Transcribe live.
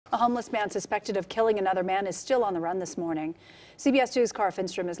A homeless man suspected of killing another man is still on the run this morning. CBS 2's Cara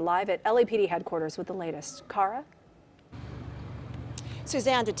Finnstrom is live at LAPD headquarters with the latest. Cara?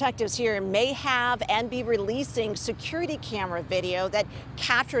 Suzanne, detectives here may have and be releasing security camera video that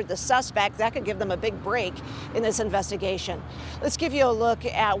captured the suspect. That could give them a big break in this investigation. Let's give you a look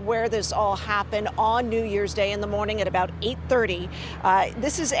at where this all happened on New Year's Day in the morning at about 8:30.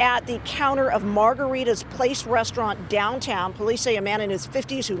 This is at the counter of Margarita's Place restaurant downtown. Police say a man in his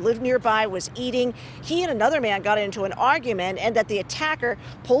 50s who lived nearby was eating. He and another man got into an argument and that the attacker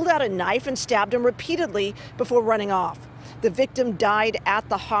pulled out a knife and stabbed him repeatedly before running off. The victim died at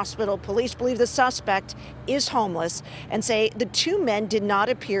the hospital. Police believe the suspect is homeless and say the two men did not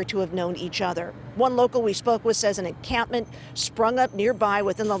appear to have known each other. One local we spoke with says an encampment sprung up nearby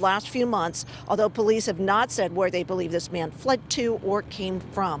within the last few months, although police have not said where they believe this man fled to or came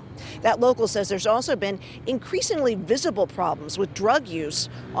from. That local says there's also been increasingly visible problems with drug use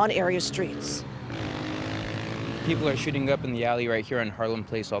on area streets. People are shooting up in the alley right here on Harlem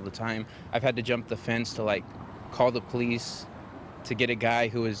Place all the time. I've had to jump the fence to call the police to get a guy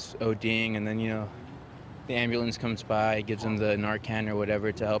who is ODing, and then, the ambulance comes by, gives him the Narcan or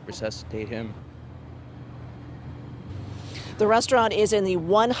whatever to help resuscitate him. The restaurant is in the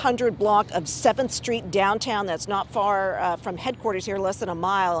 100 block of 7th Street downtown. That's not far from headquarters here, less than a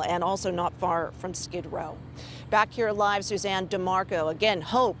mile, and also not far from Skid Row. Back here live, Suzanne DeMarco. Again,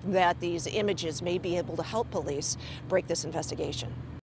 hope that these images may be able to help police break this investigation.